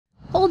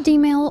cold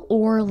email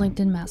or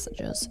LinkedIn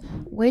messages?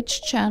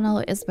 Which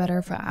channel is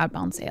better for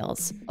outbound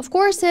sales? Of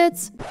course,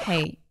 it's,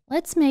 hey,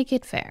 let's make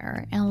it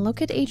fair and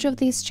look at each of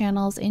these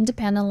channels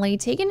independently,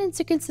 taking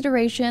into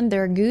consideration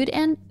their good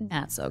and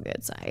not so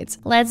good sides.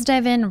 Let's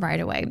dive in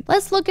right away.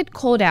 Let's look at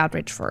cold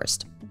outreach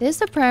first. This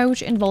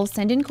approach involves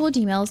sending cold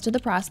emails to the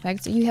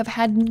prospects you have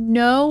had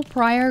no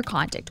prior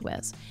contact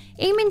with,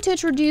 aiming to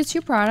introduce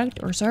your product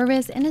or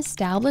service and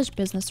establish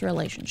business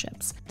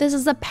relationships. This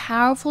is a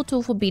powerful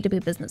tool for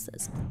B2B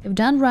businesses. If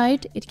done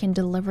right, it can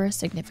deliver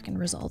significant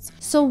results.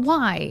 So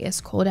why is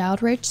cold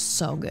outreach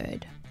so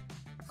good?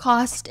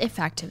 Cost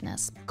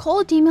effectiveness.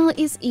 Cold email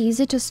is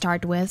easy to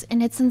start with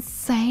and it's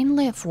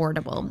insanely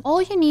affordable.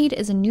 All you need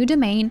is a new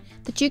domain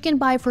that you can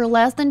buy for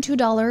less than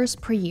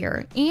 $2 per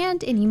year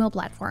and an email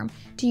platform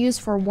to use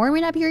for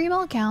warming up your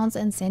email accounts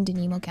and sending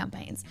email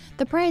campaigns.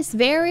 The price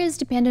varies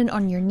depending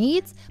on your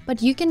needs,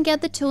 but you can get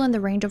the tool in the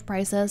range of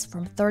prices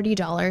from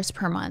 $30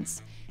 per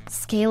month.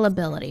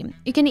 Scalability.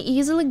 You can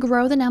easily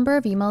grow the number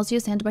of emails you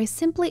send by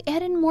simply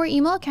adding more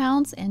email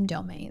accounts and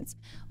domains.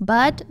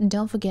 But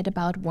don't forget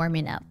about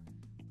warming up.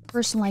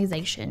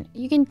 Personalization.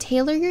 You can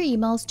tailor your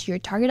emails to your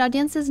target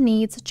audience's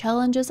needs,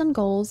 challenges, and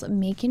goals,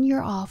 making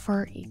your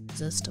offer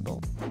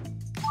irresistible.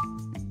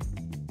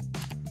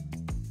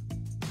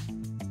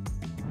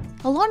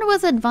 Along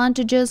with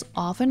advantages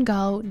often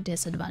go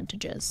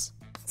disadvantages.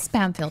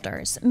 Spam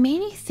filters.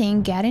 Many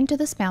think getting to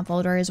the spam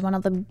folder is one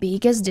of the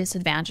biggest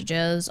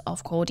disadvantages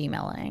of cold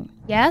emailing.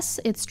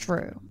 Yes, it's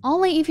true.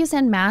 Only if you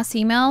send mass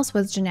emails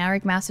with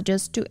generic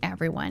messages to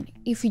everyone.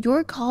 If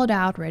your cold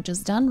outreach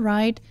is done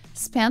right,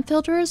 spam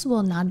filters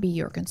will not be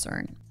your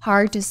concern.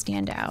 Hard to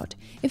stand out.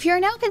 If you're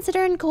now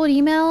considering cold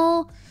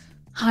email,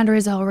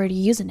 hundreds are already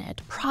using it.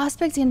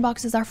 Prospects'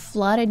 inboxes are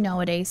flooded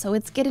nowadays, so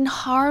it's getting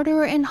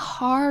harder and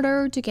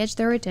harder to catch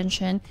their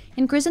attention,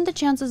 increasing the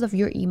chances of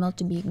your email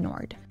to be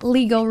ignored.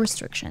 Legal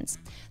restrictions.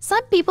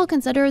 Some people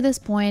consider this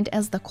point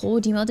as the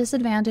cold email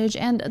disadvantage,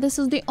 and this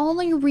is the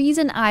only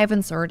reason I've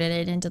inserted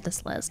it into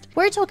this list.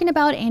 We're talking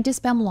about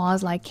anti-spam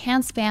laws like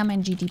CAN-SPAM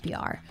and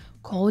GDPR.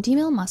 Cold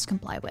email must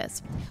comply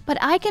with. But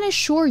I can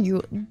assure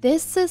you,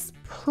 this is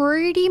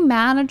pretty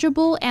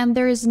manageable and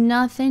there is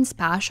nothing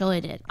special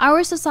in it.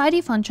 Our society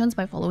functions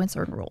by following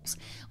certain rules.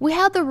 We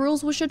have the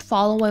rules we should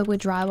follow while we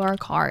drive our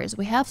cars.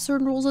 We have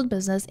certain rules in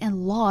business,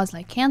 and laws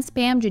like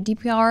CAN-SPAM,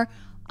 GDPR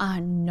are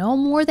no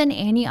more than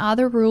any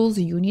other rules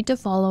you need to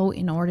follow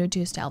in order to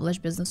establish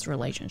business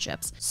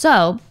relationships.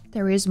 So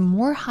there is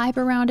more hype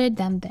around it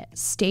than the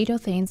state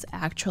of things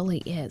actually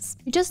is.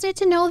 You just need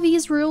to know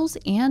these rules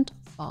and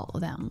follow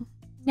them.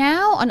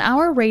 Now on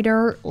our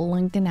radar,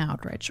 LinkedIn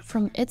outreach.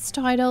 From its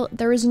title,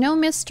 there is no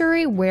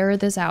mystery where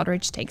this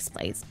outreach takes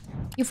place.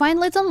 You find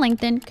leads on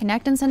LinkedIn,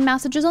 connect and send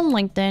messages on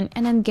LinkedIn,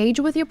 and engage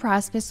with your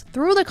prospects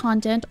through the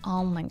content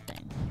on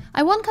LinkedIn.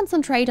 I won't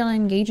concentrate on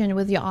engaging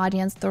with your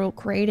audience through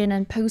creating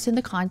and posting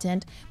the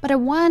content, but I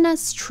want to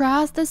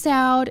stress this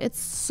out. It's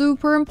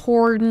super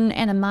important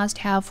and a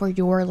must-have for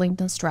your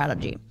LinkedIn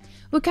strategy.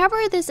 We cover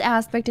this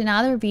aspect in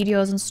other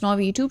videos on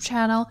Snovio YouTube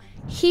channel.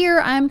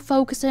 Here, I'm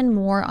focusing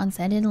more on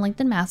sending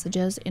LinkedIn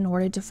messages in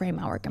order to frame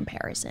our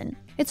comparison.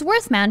 It's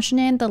worth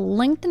mentioning that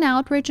LinkedIn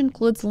outreach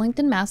includes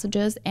LinkedIn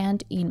messages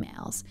and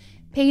emails.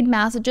 Paid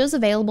messages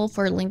available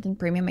for LinkedIn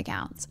premium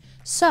accounts.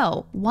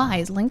 So, why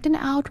is LinkedIn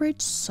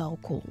outreach so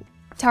cool?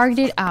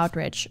 Targeted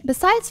outreach.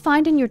 Besides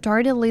finding your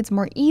target leads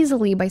more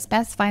easily by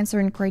specifying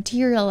certain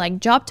criteria like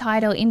job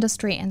title,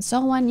 industry, and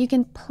so on, you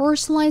can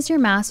personalize your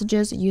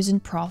messages using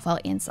profile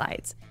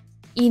insights.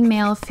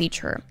 Email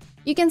feature.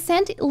 You can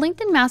send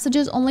LinkedIn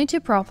messages only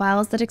to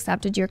profiles that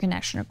accepted your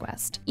connection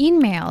request.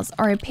 Emails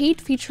are a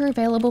paid feature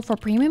available for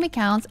premium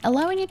accounts,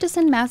 allowing you to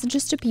send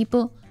messages to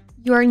people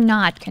you are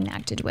not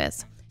connected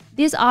with.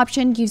 This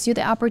option gives you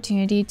the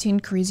opportunity to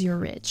increase your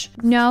reach.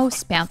 No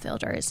spam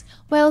filters.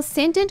 While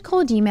sending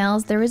cold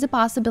emails, there is a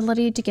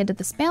possibility to get to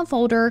the spam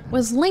folder.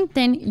 With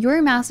LinkedIn,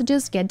 your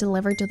messages get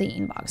delivered to the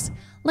inbox.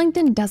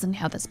 LinkedIn doesn't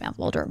have the spam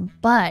folder,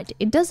 but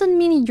it doesn't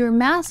mean your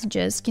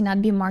messages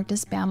cannot be marked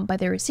as spam by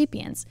the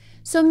recipients.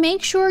 So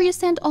make sure you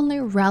send only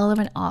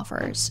relevant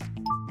offers.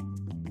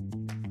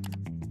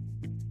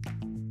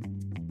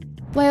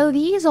 While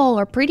these all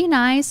are pretty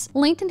nice,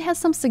 LinkedIn has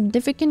some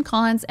significant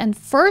cons, and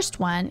first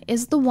one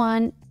is the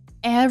one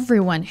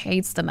everyone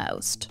hates the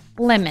most.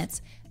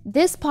 Limits.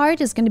 This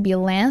part is going to be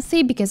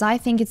lengthy because I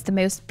think it's the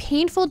most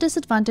painful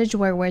disadvantage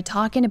where we're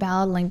talking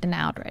about LinkedIn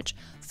outreach.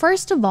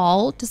 First of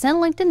all, to send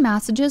LinkedIn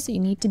messages, you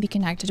need to be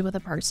connected with a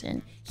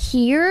person.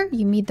 Here,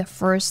 you meet the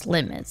first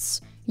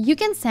limits. You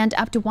can send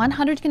up to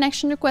 100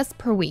 connection requests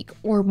per week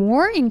or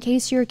more in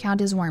case your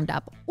account is warmed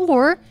up,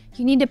 or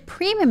you need a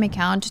premium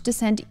account to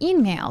send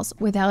emails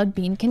without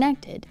being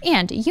connected.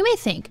 And you may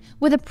think,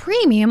 with a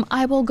premium,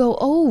 I will go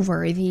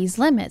over these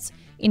limits.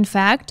 In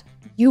fact,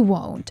 you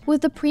won't.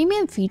 With the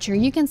premium feature,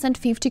 you can send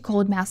 50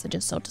 cold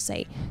messages, so to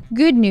say.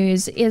 Good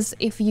news is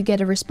if you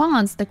get a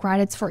response, the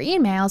credits for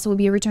emails will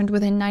be returned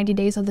within 90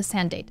 days of the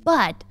send date.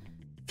 But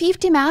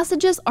 50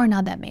 messages are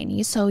not that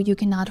many, so you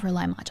cannot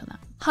rely much on them.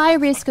 High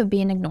risk of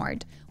being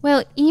ignored.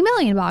 While email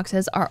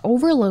inboxes are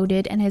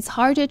overloaded and it's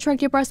hard to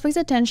attract your prospects'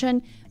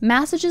 attention,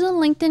 messages on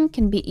LinkedIn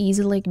can be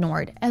easily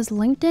ignored, as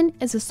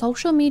LinkedIn is a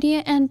social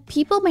media and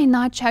people may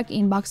not check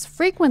inbox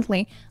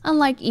frequently,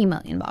 unlike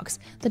email inbox,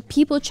 that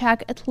people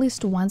check at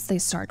least once they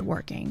start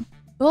working.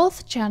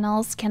 Both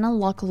channels can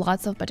unlock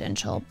lots of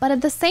potential, but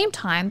at the same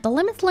time, the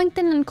limits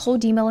LinkedIn and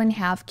cold emailing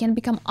have can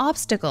become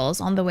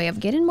obstacles on the way of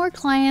getting more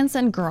clients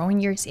and growing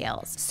your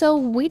sales. So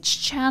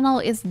which channel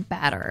is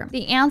better?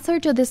 The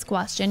answer to this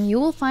question you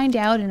will find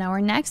out in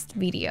our next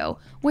video,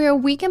 where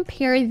we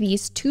compare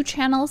these two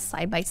channels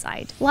side by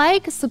side.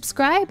 Like,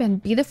 subscribe,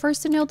 and be the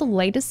first to know the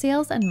latest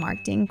sales and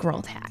marketing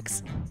growth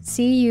hacks.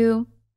 See you!